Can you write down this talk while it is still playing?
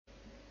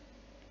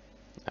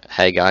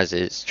Hey guys,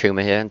 it's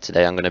Truma here, and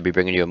today I'm going to be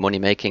bringing you a money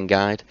making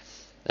guide.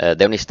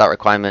 The only start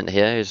requirement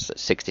here is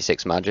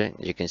 66 magic.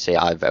 As you can see,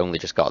 I've only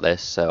just got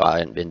this, so I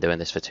haven't been doing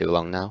this for too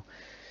long now.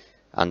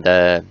 And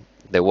the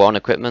one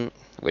equipment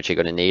which you're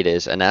going to need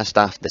is an air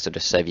staff. This will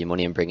just save you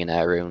money in bringing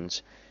air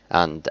runes,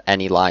 and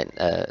any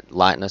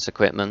lightness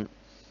equipment.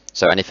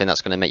 So anything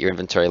that's going to make your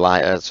inventory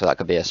lighter. So that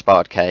could be a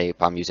spotted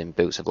cape. I'm using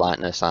boots of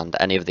lightness and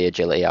any of the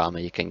agility armor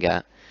you can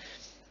get.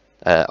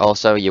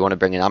 Also, you want to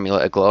bring an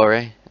amulet of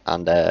glory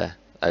and a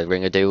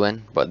ring of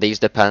dueling, but the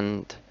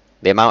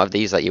amount of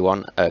these that you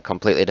want are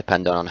completely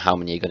dependent on how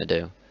many you're going to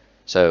do.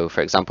 So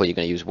for example, you're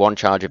going to use one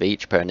charge of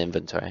each per an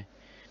inventory.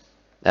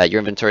 Your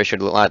inventory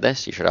should look like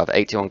this. You should have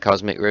 81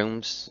 cosmic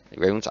runes.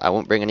 I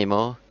won't bring any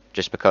more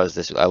just because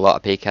there's a lot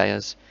of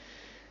PKers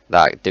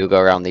that do go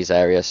around these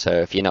areas, so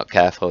if you're not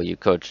careful you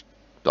could,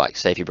 like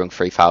say if you bring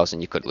 3,000,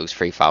 you could lose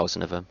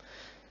 3,000 of them.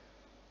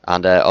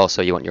 And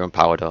also you want your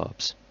unpowered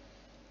orbs.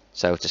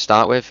 So to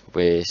start with,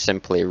 we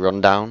simply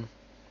run down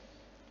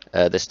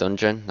this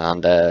dungeon,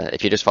 and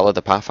if you just follow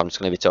the path, I'm just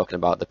going to be talking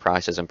about the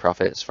prices and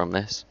profits from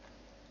this.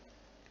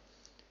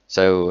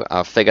 So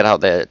I've figured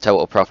out the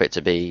total profit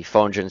to be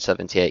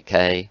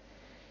 478k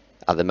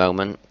at the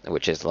moment,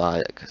 which is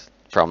like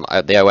from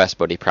the OS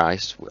buddy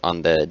price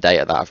on the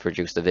data that I've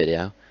produced the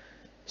video.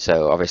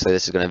 So obviously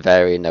this is going to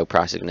vary, no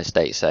price is going to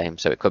stay the same,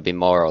 so it could be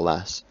more or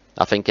less.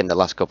 I think in the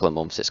last couple of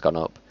months it's gone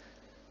up,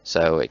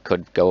 so it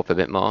could go up a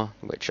bit more,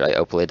 which it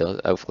hopefully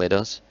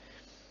does.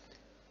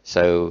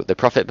 So the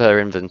profit per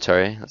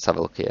inventory, let's have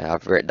a look here,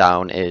 I've written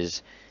down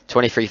is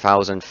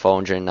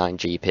 23,409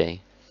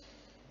 GP.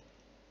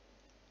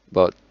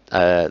 But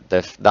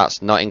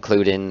that's not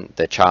including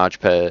the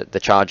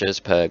charges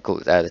per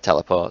the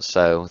teleports,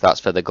 so that's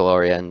for the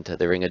glory and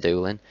the ring of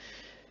dueling.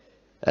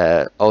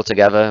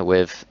 Altogether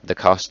with the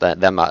cost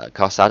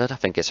cost added, I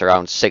think it's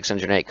around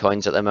 608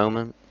 coins at the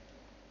moment.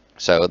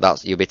 So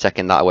you'll be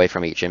taking that away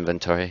from each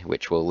inventory,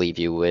 which will leave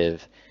you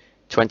with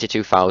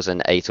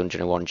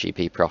 22,801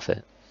 GP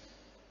profit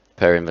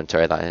per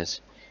inventory, that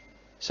is.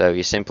 So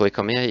you simply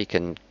come here, you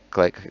can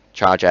click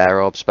charge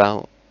air orb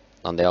spell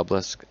on the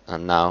obelisk,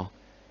 and now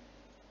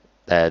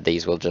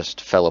these will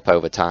just fill up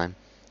over time.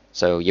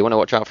 So you want to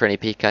watch out for any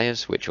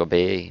PKs, which will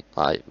be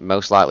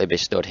most likely be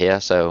stood here,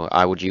 so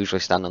I would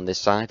usually stand on this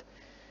side.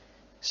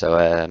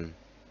 So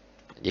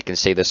you can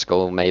see the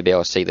skull maybe,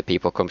 or see the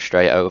people come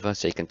straight over,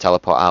 so you can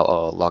teleport out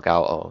or log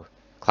out or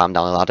climb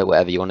down the ladder,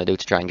 whatever you want to do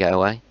to try and get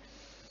away.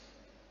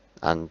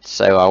 And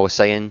so I was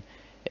saying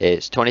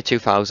it's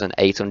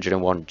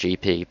 22,801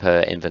 GP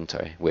per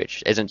inventory,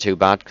 which isn't too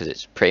bad because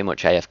it's pretty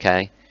much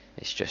AFK.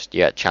 It's just you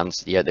get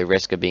the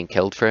risk of being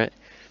killed for it.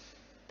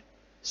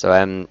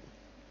 So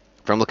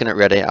from looking at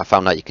Reddit, I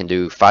found out you can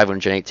do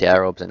 580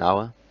 air orbs an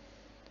hour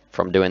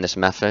from doing this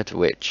method,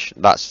 which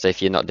that's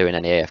if you're not doing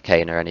any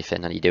AFKing or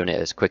anything and you're doing it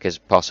as quick as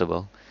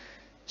possible.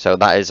 So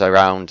that is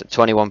around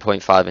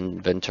 21.5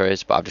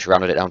 inventories, but I've just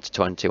rounded it down to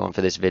 21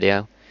 for this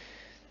video,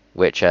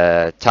 which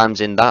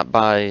times in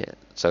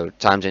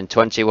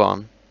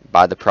 21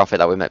 by the profit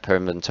that we make per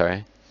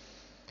inventory.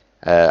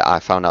 I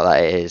found out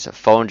that it is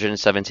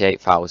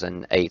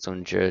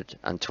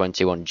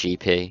 478,821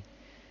 GP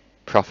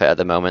profit at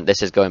the moment.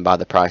 This is going by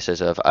the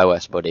prices of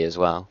OS buddy as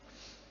well,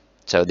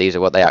 so these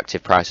are what the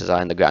active prices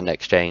are in the Grand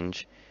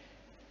Exchange.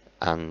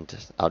 And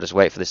I'll just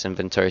wait for this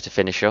inventory to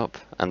finish up,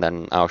 and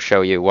then I'll show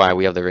you why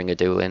we have the ring of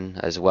dueling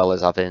as well as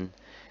having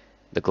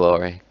the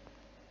glory,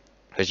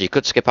 because you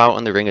could skip out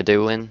on the ring of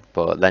dueling,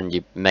 but then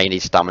you may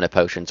need stamina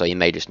potions, or you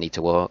may just need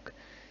to walk.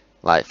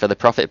 Like for the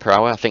profit per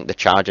hour, I think the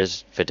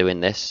charges for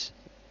doing this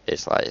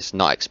is it's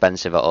not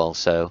expensive at all,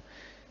 so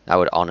I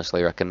would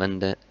honestly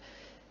recommend it.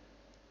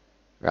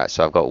 Right,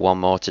 so I've got one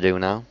more to do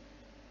now.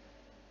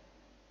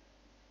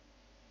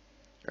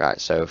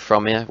 Right, so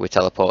from here we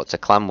teleport to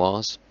Clan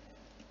Wars,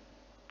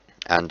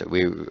 and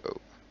we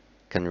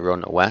can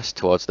run west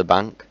towards the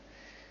bank.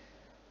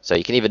 So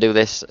you can either do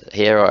this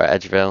here or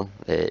at Edgeville,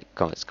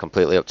 it's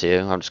completely up to you.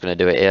 I'm just going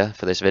to do it here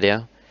for this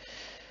video.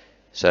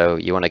 So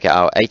you want to get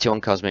out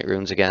 81 cosmic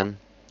runes again,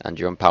 and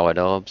your unpowered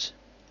orbs.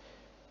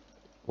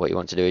 What you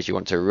want to do is you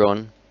want to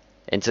run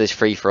into this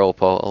free-for-all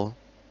portal.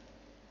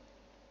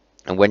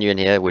 And when you're in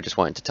here, we're just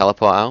wanting to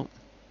teleport out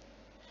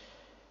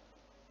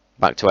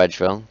back to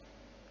Edgeville.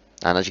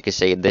 And as you can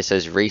see, this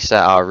has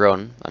reset our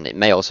run, and it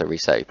may also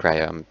reset your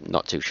prayer, I'm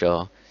not too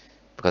sure,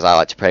 because I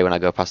like to pray when I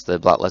go past the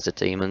black lizard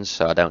demons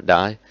so I don't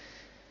die.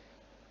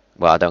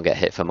 Well, I don't get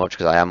hit for much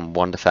because I am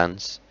 1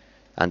 defense.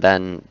 And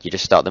then you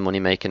just start the money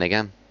making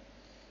again.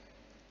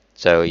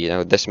 So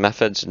this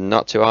method's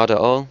not too hard at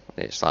all.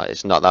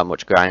 It's not that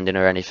much grinding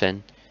or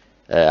anything.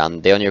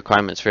 And the only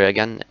requirements for it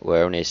again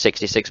were only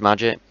 66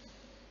 magic.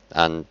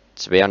 And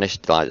to be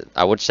honest,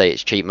 I would say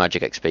it's cheap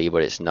magic XP,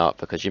 but it's not,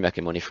 because you're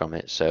making money from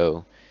it.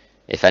 So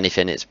if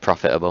anything, it's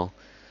profitable,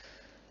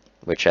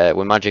 which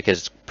with magic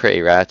is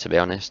pretty rare, to be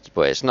honest.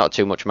 But it's not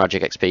too much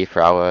magic XP per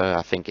hour.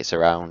 I think it's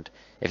around,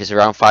 if it's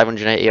around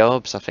 580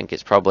 orbs, I think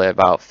it's probably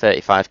about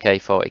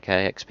 35k,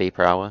 40k XP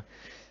per hour,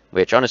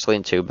 which honestly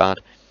isn't too bad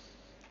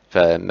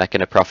for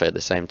making a profit at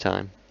the same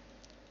time.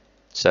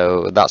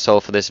 So that's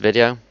all for this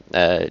video.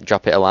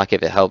 Drop it a like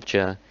if it helped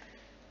you,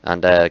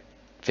 and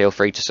feel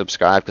free to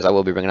subscribe, because I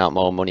will be bringing out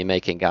more money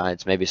making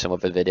guides, maybe some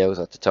other videos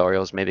or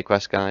tutorials, maybe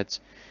quest guides.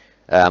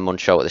 I'm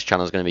unsure what this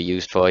channel is going to be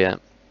used for yet.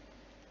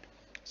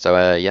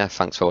 So yeah,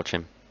 thanks for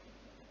watching.